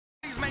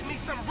might need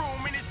some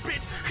room in this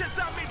bitch, cause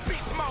I'm in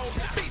beast mode,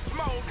 beast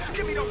mode.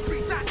 Give me those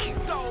beats, I eat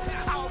those.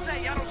 All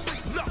day I don't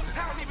sleep, look,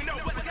 I don't even know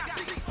what I got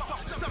sheets for.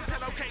 Some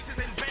pillowcases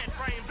and bed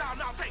frames,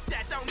 I'll take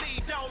that, don't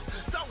need those.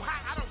 So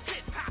high, I don't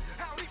get high,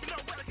 I don't even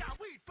know what I got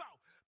weed for.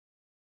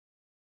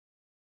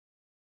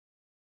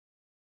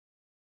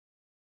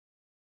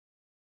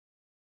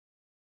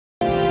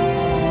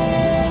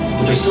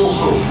 But there's still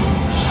hope.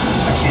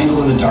 A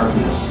candle in the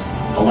darkness,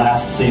 the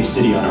last safe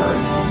city on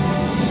Earth.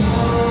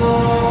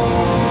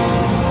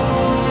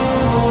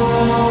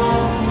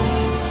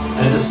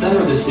 And at the center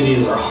of the city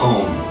is our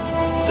home,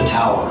 the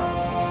tower,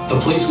 the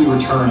place we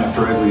return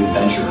after every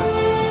adventure.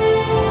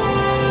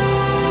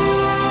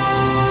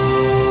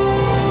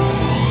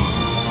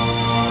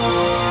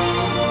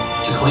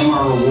 To claim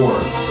our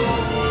rewards.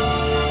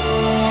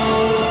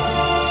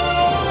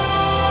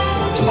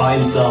 To buy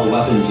and sell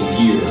weapons and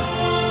gear.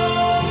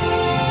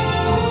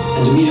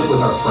 And to meet up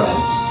with our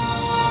friends.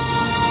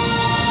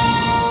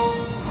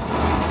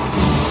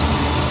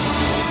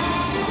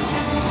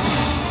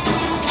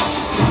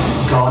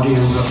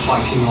 Guardians are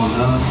fighting on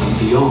Earth and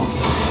beyond.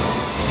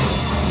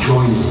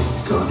 Join them,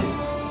 Guardian.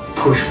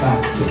 Push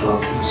back the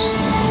darkness.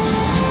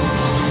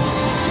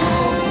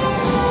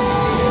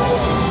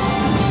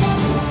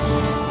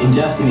 In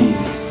Destiny,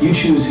 you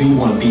choose who you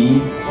want to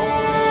be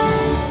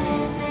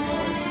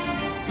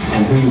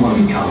and who you want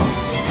to become.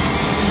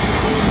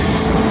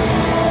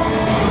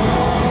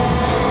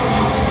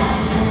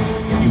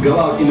 You go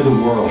out into the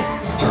world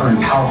to earn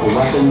powerful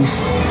weapons,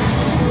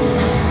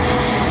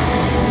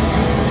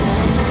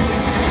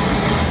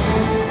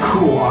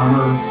 cool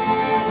armor,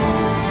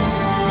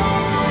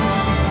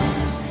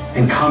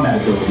 and combat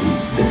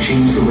abilities that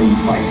change the way you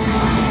fight.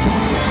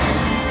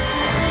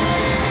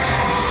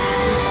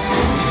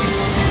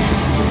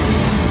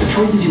 The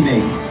choices you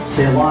make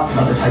say a lot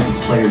about the type of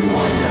player you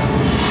are in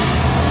Destiny.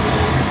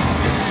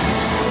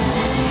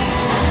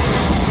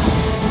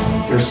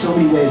 There are so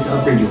many ways to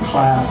upgrade your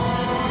class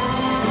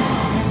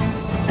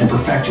and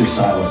perfect your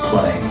style of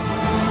play.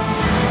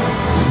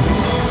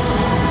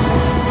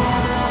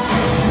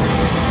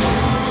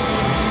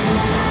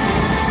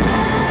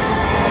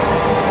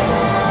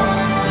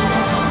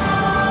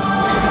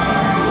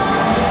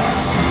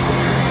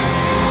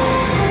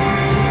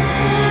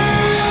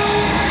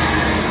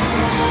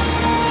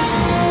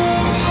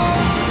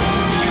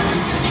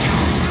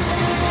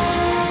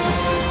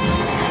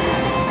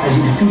 As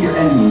you defeat your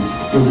enemies,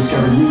 you'll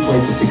discover new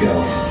places to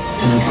go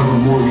and uncover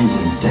more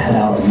reasons to head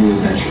out on new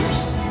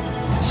adventures.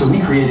 So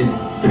we created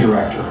The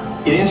Director.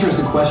 It answers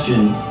the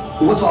question,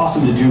 what's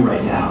awesome to do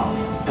right now?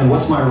 And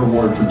what's my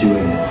reward for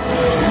doing it?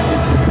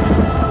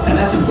 And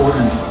that's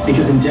important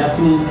because in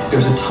Destiny,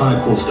 there's a ton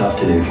of cool stuff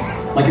to do.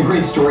 Like a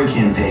great story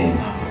campaign,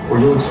 where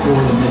you'll explore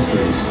the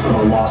mysteries of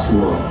our lost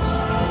worlds.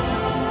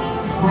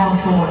 Well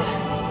fought.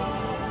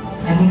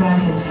 Many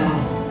Guardians fell.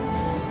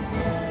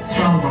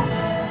 Strong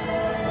ones.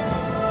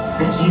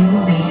 But you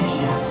made it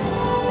here.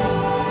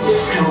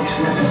 Don't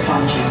let them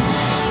find you.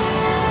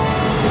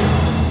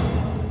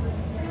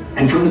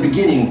 And from the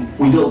beginning,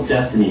 we built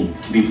Destiny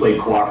to be played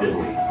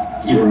cooperatively,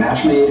 either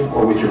match-made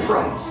or with your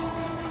friends.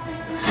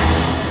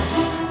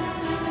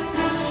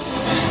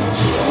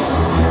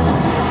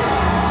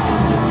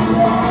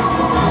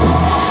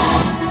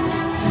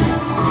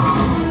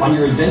 On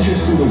your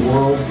adventures through the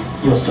world,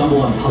 you'll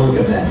stumble on public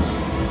events,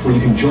 where you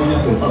can join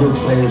up with other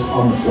players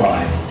on the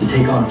fly to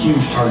take on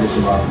huge targets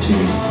of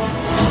opportunity.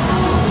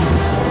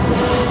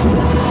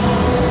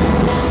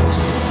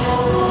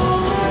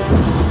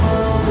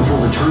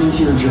 Returning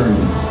to your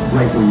journey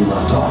right where you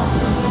left off.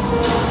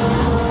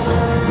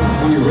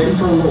 When you're ready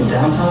for a little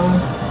downtime,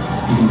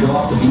 you can go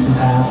off the beaten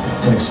path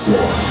and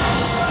explore.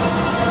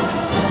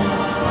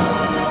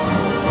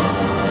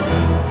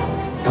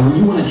 And when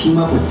you want to team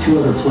up with 2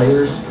 other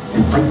players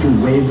and fight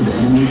through waves of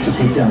enemies to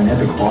take down an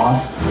epic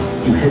boss,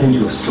 you head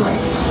into a strike.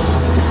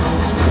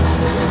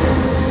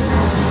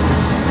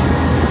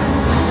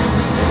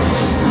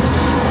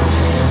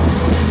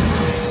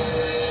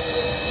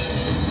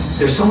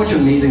 There's so much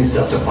amazing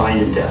stuff to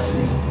find in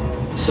Destiny.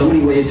 So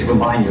many ways to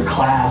combine your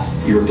class,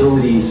 your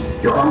abilities,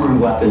 your armor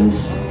and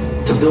weapons,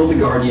 to build the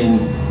Guardian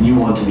you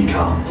want to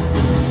become.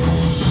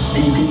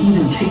 And you can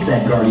even take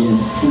that Guardian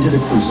into the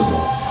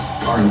Crucible,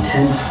 our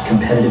intense,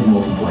 competitive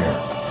multiplayer.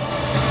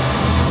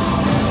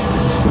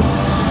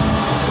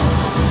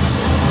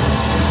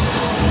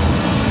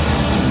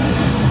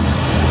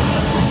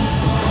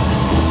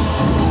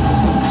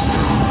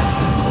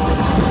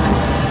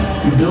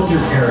 You build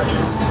your character,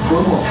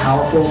 grow more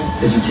powerful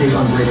as you take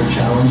on greater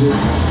challenges,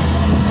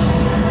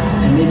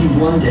 and maybe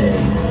one day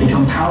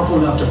become powerful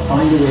enough to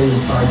find a way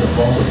inside the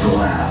Vault of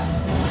Glass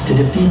to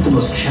defeat the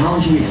most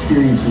challenging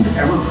experience we've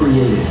ever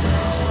created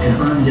and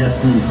earn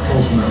Destiny's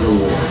ultimate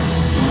rewards.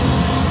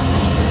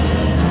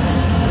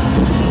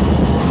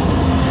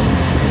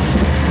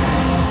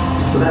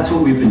 So that's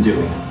what we've been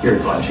doing here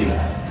at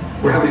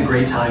BmG. We're having a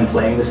great time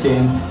playing this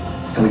game,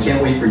 and we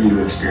can't wait for you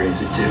to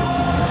experience it too.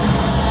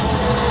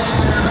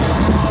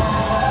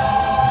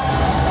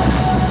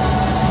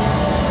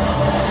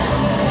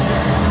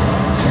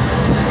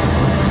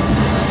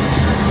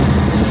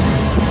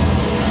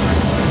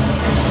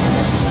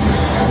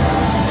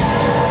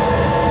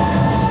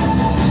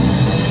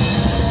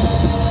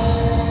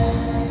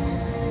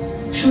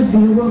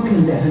 rock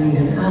and ever need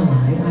an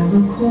ally, I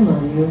will call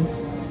on you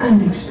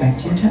and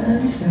expect you to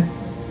answer.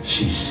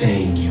 She's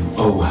saying you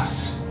owe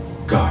us,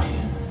 Guardian.